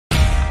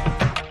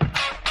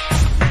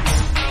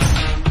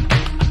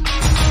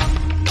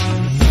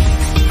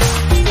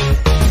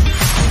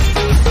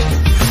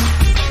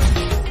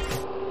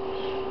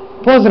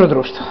Pozdrav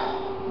društvo,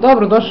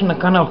 dobro došli na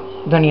kanal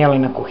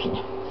Danijelina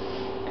kuhinja.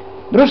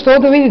 Društvo,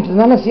 ovdje vidite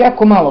danas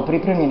jako malo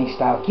pripremljenih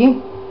stavki.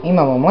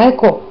 Imamo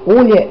mleko,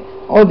 ulje,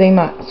 ovdje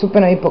ima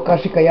supena i po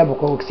kašika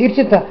jabukovog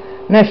sirćeta,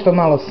 nešto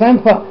malo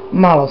senfa,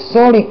 malo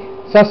soli,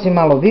 sasvim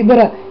malo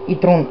bibera i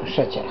trun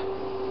šećera.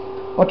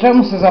 O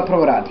čemu se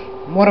zapravo radi?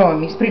 Moram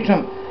vam ispričam,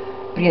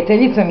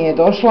 prijateljica mi je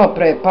došla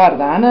pre par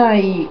dana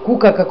i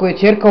kuka kako je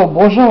ćerka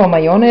obožava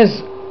majonez,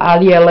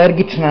 ali je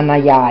alergična na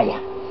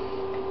jaja.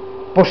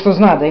 Pošto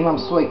zna da imam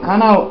svoj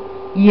kanal,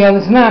 jer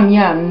znam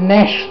ja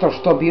nešto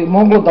što bi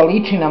moglo da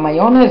liči na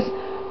majonez,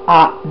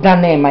 a da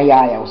nema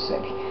jaja u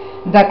sebi.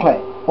 Dakle,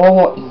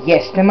 ovo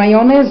jeste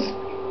majonez,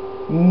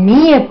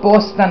 nije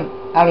postan,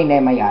 ali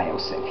nema jaja u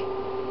sebi.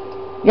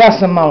 Ja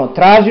sam malo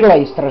tražila,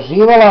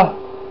 istraživala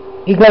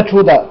i gle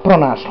čuda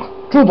pronašla.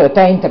 Čudo je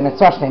taj internet,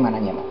 svašta ima na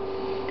njemu.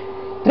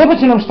 Treba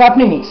će nam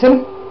štapni mikser,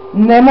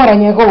 ne mora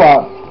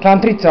njegova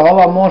čantrica,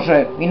 ova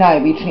može i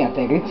najobičnija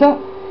teglica.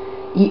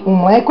 I u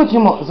mleko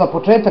ćemo za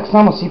početak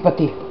samo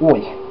sipati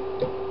ulje.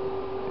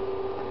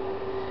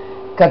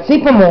 Kad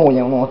sipamo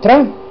ulje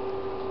unutra,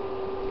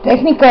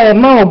 tehnika je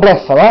malo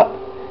blesava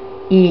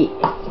i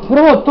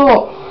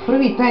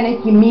prvi taj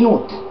neki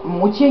minut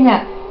mućenja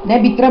ne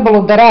bi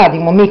trebalo da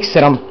radimo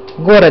mikserom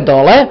gore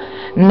dole,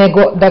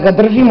 nego da ga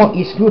držimo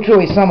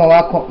isključivo i samo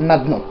ovako na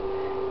dnu.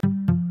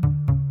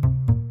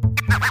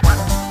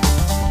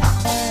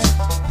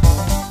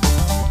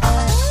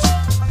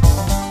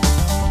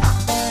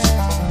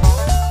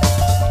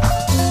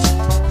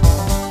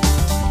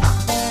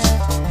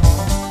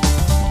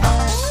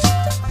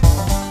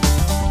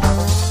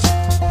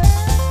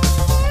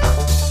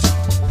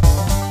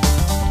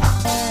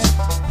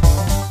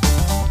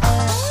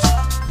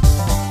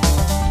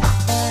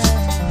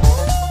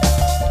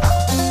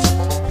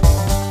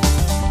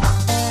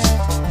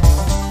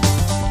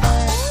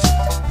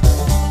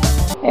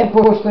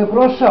 Pošto je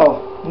prošao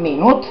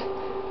minut,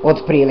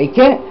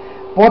 otprilike,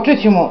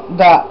 počet ćemo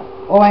da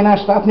ovaj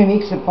naš štapni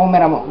mikser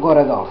pomeramo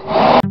gore dole.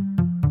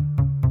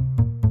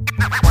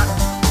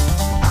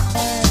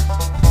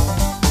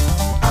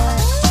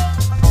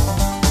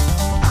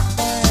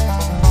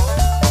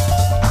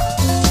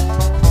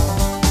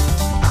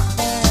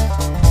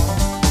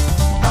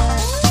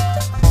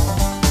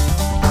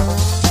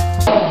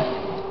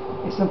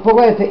 Sad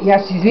pogledajte, ja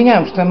se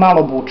izvinjavam što je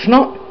malo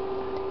bučno,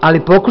 ali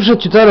pokušat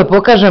ću to da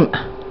pokažem.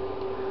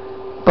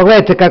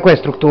 Pogledajte kakva je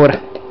struktura.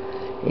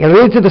 Jel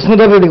vidite da smo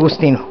dobili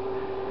gustinu?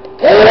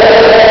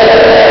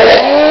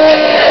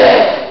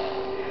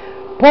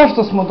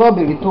 Pošto smo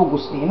dobili tu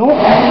gustinu,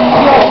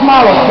 još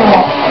malo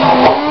ćemo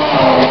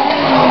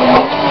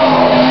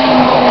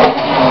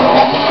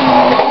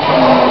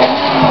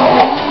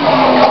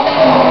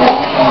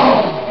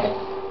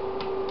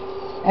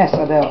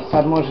sad evo,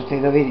 sad možete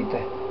i da vidite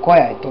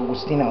koja je to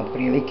gustina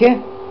otprilike.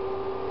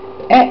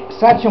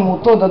 Sad ćemo u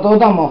to da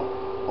dodamo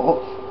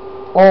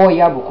ovo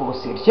jabukovo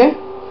sirće.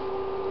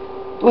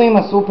 Tu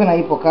ima supena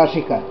i po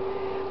kašika.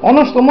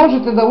 Ono što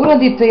možete da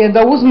uradite je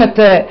da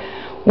uzmete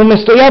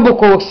umjesto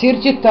jabukovog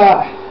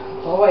sirćeta,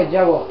 ovaj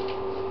đavo,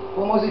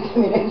 pomozite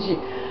mi reći,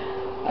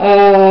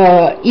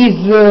 iz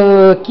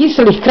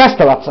kiselih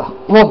krastavaca,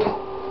 vodu.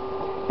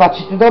 Pa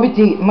ćete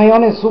dobiti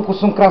majonez s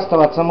ukusom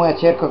krastavaca, moja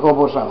ćerka ga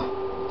obožava.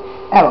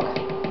 Evo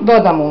ga,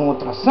 dodamo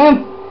unutra senf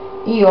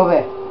i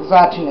ove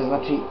začine,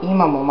 znači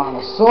imamo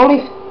malo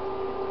soli,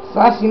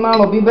 sasvim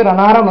malo bibera,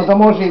 naravno da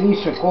može i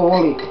više ko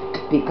voli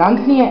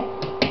pikantnije,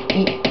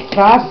 i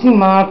sasvim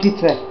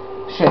malčice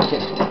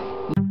šećera.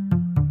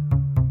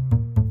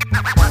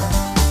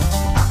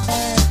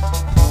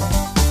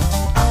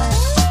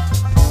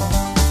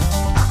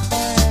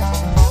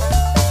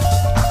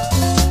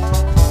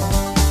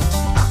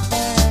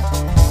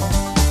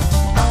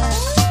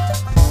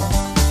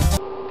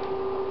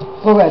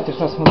 Pogledajte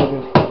što smo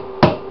dobili.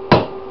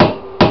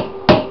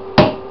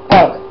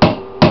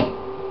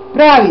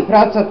 Pravi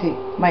pravcati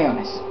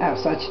majonez. Evo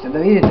sad ćete da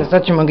vidite,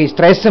 sad ćemo ga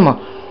istresemo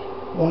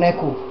u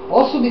neku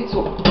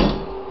posudicu,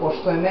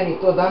 pošto je meni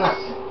to danas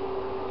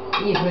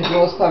između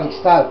ostalih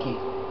stavki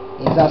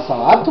i za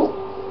salatu.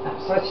 Evo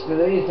sad ćete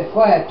da vidite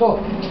koja je to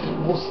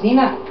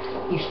gustina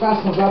i šta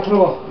smo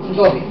zapravo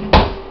dobili.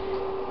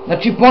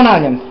 Znači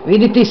ponavljam,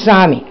 vidite i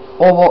sami,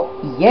 ovo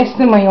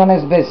jeste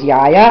majonez bez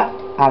jaja,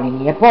 ali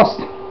nije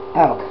postan.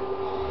 Evo ga.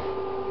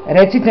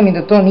 Recite mi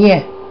da to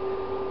nije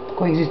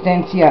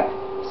koegzistencija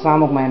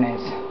samog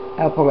majoneza.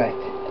 Evo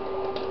pogledajte.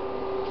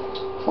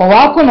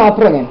 Ovako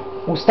napravljen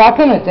u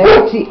staklenoj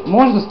teglici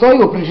može da stoji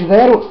u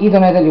frižideru i do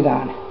nedelju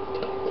dana.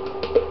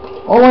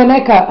 Ovo je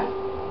neka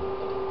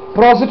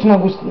prosečna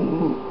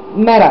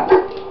mera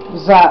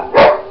za,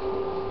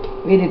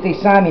 vidite i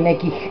sami,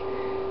 nekih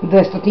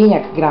 200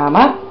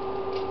 grama.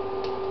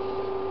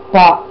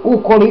 Pa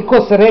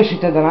ukoliko se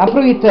rešite da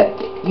napravite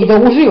i da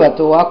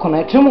uživate u ovako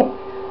nečemu,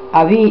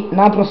 a vi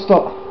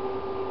naprosto,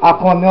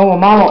 ako vam je ovo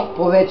malo,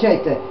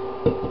 povećajte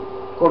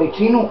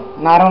količinu,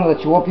 naravno da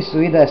će u opisu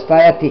videa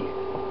stajati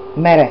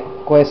mere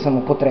koje sam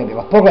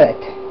upotrebila.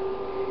 Pogledajte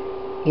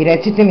i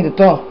recite mi da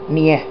to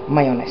nije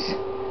majonez.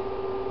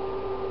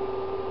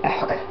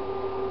 Evo ga.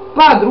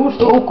 Pa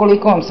društvo,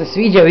 ukoliko vam se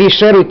sviđa, vi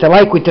šerujte,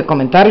 lajkujte,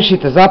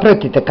 komentarišite,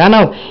 zapratite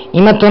kanal,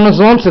 imate ono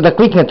zvonce da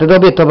kliknete,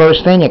 dobijete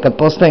obaveštenje kad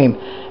postavim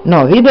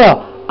nov video,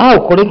 a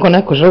ukoliko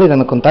neko želi da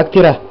me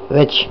kontaktira,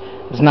 već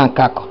zna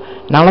kako.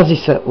 Nalazi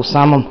se u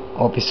samom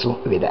opisu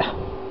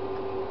videa.